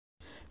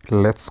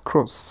Let's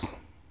cross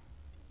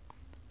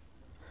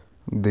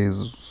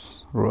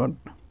this road.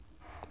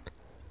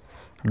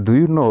 Do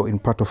you know in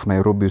part of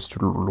Nairobi is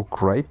to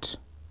look right,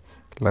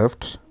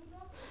 left,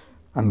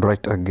 and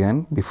right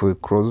again before you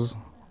cross?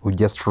 We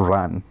just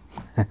run.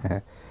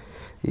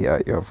 Yeah,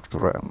 you have to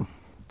run.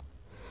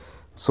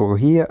 So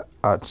here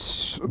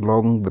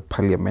along the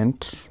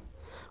parliament,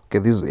 okay,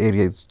 this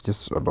area is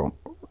just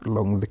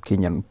along the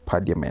Kenyan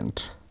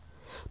parliament.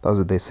 That's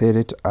what they said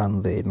it,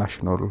 and the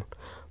national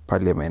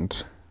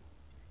parliament.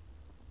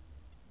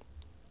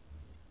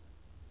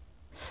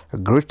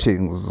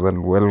 Greetings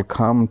and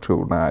welcome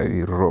to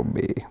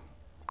Nairobi,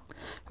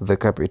 the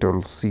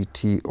capital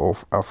city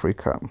of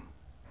Africa.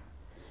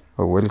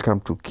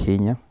 Welcome to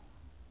Kenya,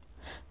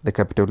 the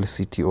capital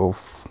city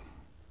of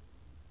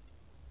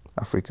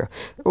Africa.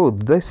 Oh,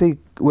 did I say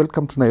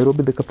welcome to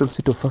Nairobi, the capital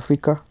city of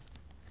Africa?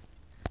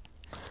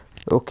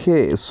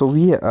 Okay, so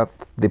we are at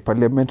the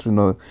parliament. You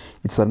know,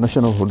 it's a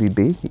national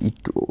holiday.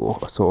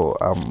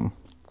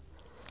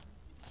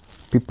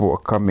 People are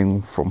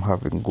coming from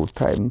having good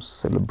times,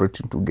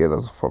 celebrating together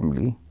as a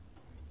family,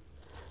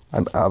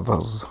 and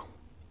others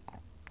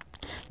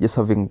just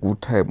having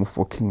good time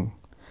walking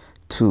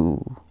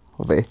to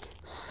the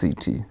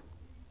city.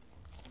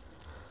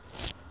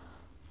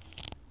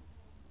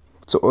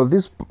 So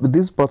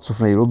these parts of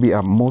Nairobi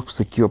are more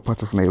secure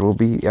part of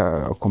Nairobi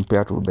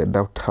compared to the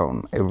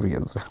downtown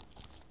areas,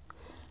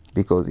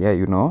 because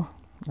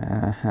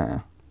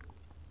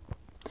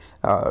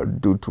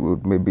due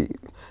to maybe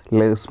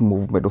less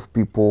movement of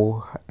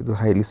people, it's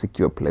highly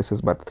secure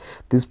places. But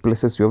these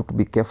places you have to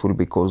be careful,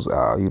 because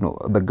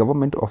the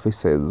government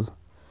offices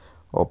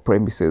or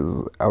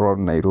premises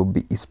around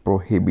Nairobi is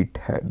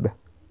prohibited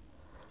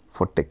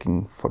for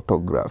taking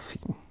photography.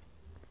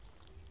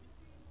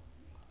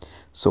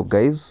 So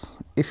guys,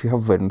 if you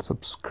haven't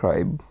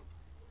subscribed,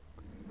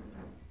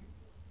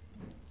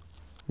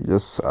 I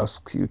just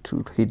ask you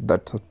to hit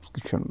that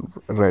subscription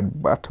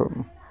red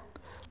button,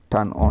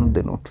 turn on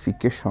the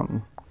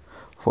notification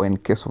for in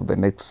case of the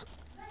next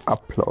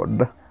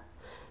upload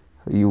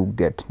you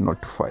get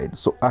notified.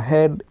 So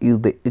ahead is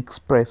the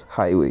express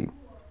highway.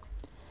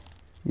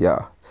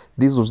 Yeah,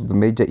 this was the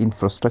major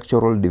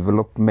infrastructural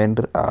development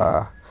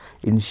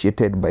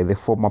initiated by the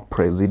former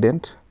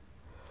president,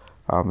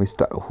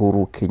 Mr.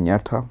 Uhuru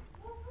Kenyatta.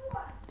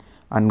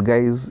 And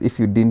guys, if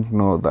you didn't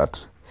know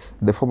that,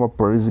 the former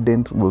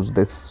president was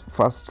the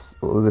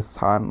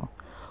son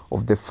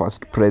of the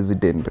first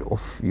president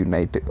of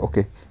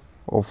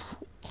of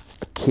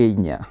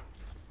Kenya.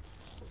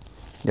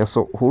 Yeah,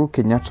 so Uhuru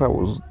Kenyatta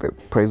was the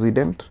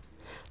president,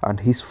 and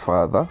his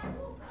father,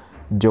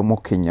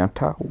 Jomo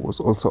Kenyatta, was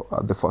also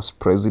the first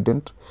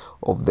president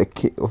of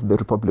the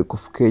Republic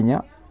of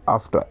Kenya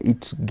after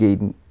it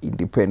gained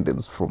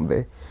independence from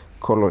the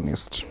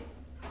colonists.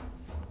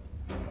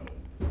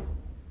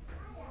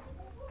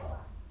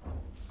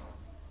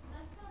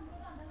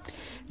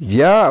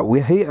 Yeah,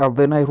 we're here at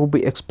the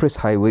Nairobi Express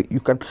Highway. You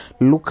can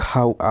look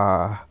how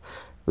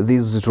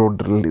this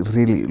road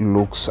really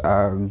looks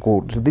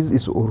good. This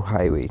is Uhuru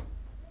Highway,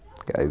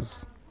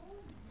 guys.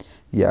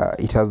 Yeah,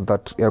 it has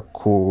that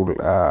cool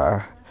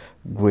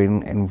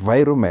green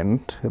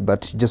environment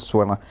that you just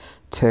wanna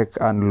take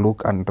and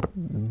look and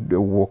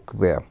walk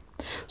there.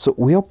 So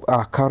we hope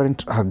our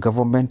current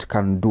government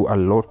can do a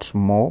lot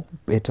more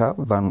better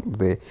than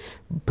the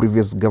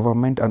previous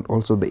government, and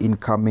also the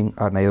incoming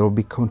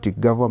Nairobi County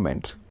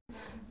government.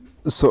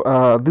 So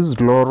these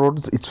law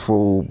roads, it's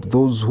for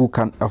those who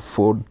can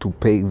afford to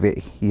pay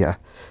the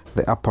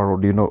upper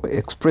road.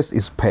 Express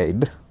is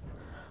paid.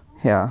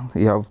 Yeah,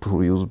 you have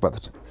to use,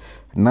 but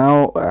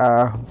now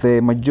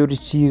the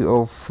majority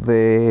of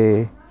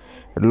the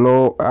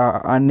low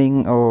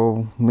earning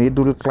or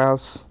middle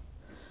class,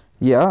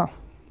 yeah,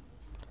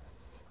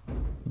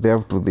 they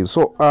have to do this.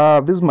 So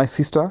this is my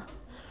sister.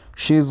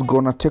 She's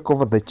gonna take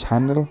over the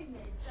channel,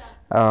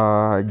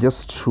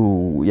 just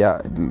to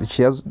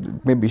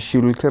maybe she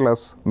will tell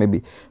us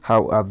maybe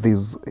how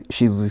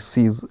she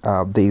sees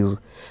these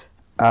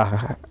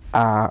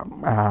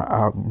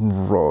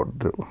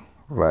road,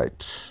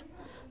 right?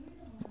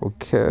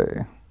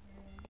 Okay.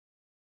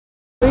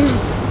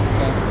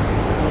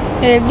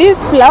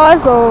 These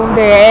flowers of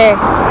the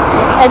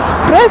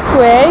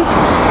expressway,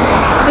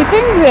 I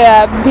think they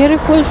are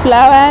beautiful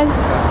flowers,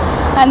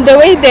 and the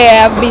way they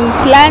have been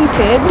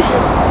planted,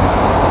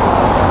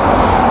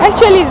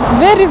 actually it's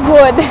very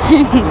good.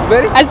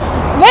 It's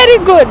very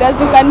good, as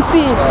you can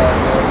see.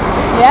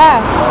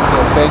 Yeah.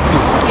 Okay, thank you.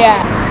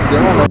 Yeah.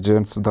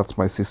 Gents, that's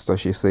my sister.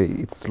 She say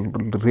it's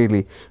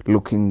really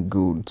looking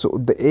good. So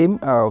the aim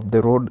of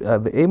the road,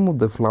 the aim of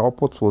the flower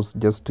pots was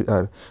just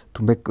to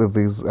make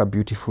this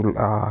beautiful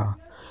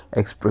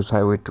express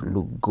highway to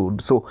look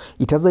good. So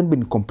it hasn't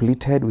been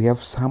completed. We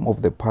have some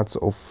of the parts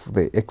of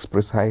the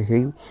express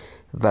highway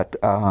that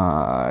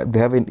they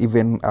haven't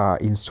even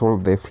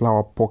installed the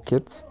flower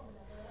pockets,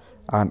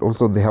 and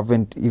also they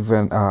haven't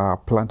even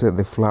planted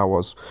the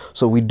flowers.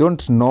 So we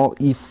don't know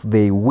if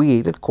they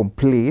will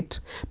complete,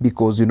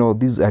 because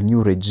this is a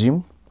new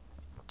regime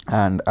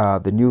and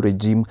the new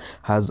regime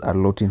has a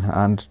lot in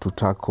hand to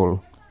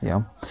tackle.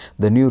 Yeah,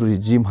 the new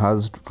regime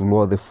has to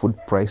lower the food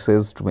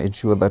prices to make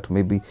sure that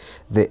maybe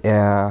the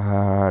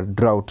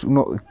drought.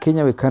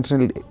 Kenya, we're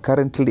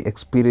currently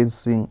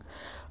experiencing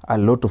a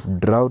lot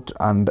of drought,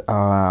 and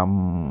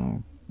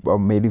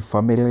many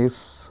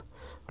families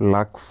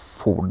lack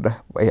food.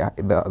 Yeah,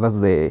 we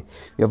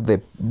have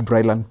the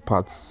dryland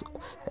parts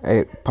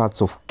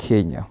of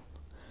Kenya,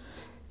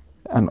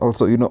 and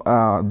also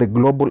the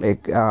global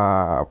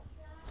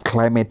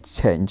climate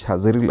change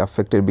has really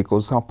affected,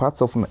 because some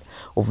parts of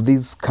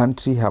this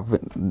country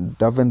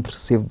haven't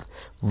received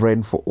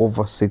rain for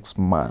over 6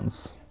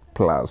 months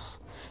plus.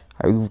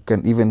 You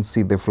can even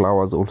see the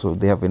flowers also,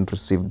 they haven't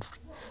received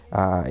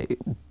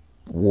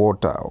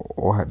water,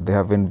 or they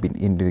haven't been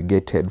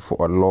irrigated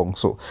for a long,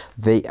 so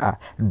they are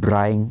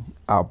drying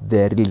up.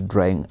 They're really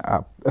drying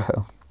up.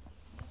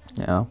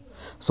 Yeah,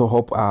 so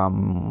hope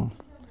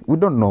we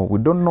don't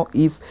know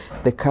if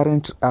the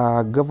current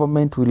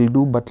government will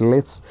do, but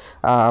let's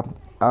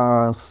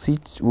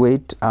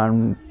wait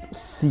and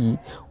see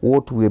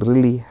what will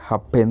really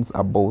happens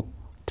about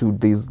to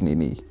this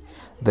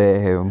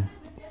the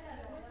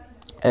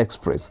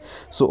express.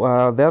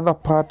 So the other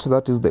part,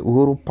 that is the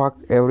Uhuru Park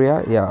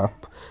area, yeah,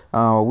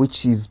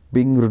 which is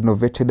being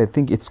renovated. I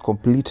think it's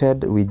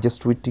completed. We're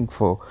just waiting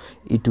for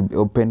it to be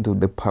open to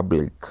the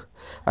public.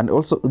 And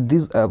also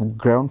this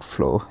ground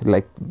floor,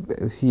 like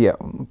here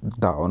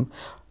down,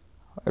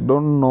 I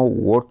don't know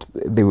what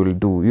they will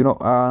do.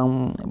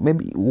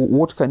 Maybe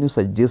what can you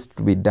suggest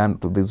to be done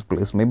to this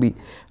place? Maybe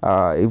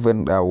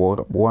even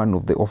one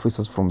of the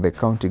officers from the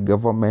county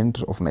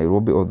government of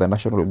Nairobi or the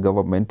national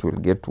government will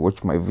get to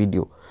watch my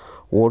video.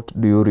 What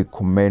do you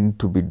recommend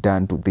to be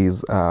done to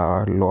this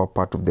lower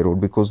part of the road?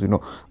 Because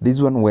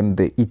this one, when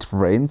it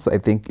rains, I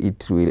think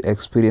it will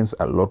experience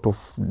a lot of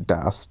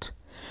dust.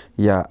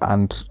 Yeah,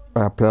 and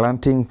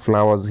planting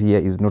flowers here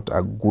is not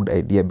a good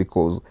idea,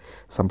 because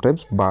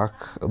sometimes back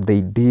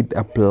they did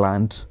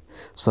plant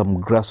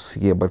some grass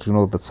here, but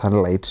the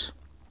sunlight,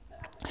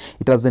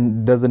 it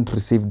doesn't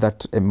receive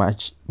that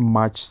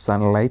much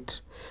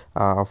sunlight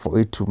for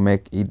it to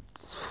make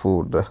its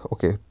food,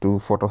 to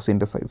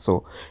photosynthesize,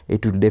 so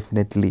it will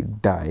definitely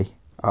die.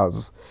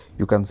 As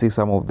you can see,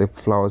 some of the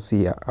flowers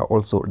here are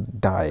also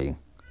dying.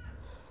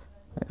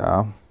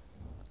 Yeah,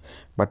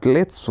 but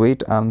let's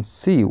wait and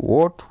see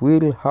what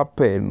will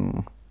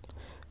happen.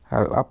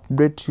 I'll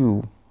update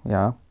you.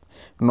 Yeah,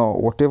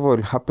 whatever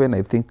will happen,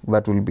 I think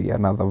that will be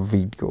another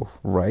video,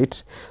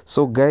 right?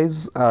 So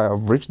guys,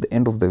 I've reached the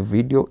end of the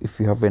video. If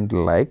you haven't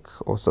liked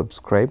or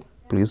subscribed,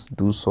 please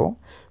do so,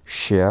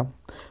 share,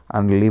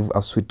 and leave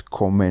a sweet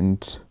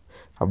comment.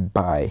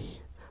 Bye.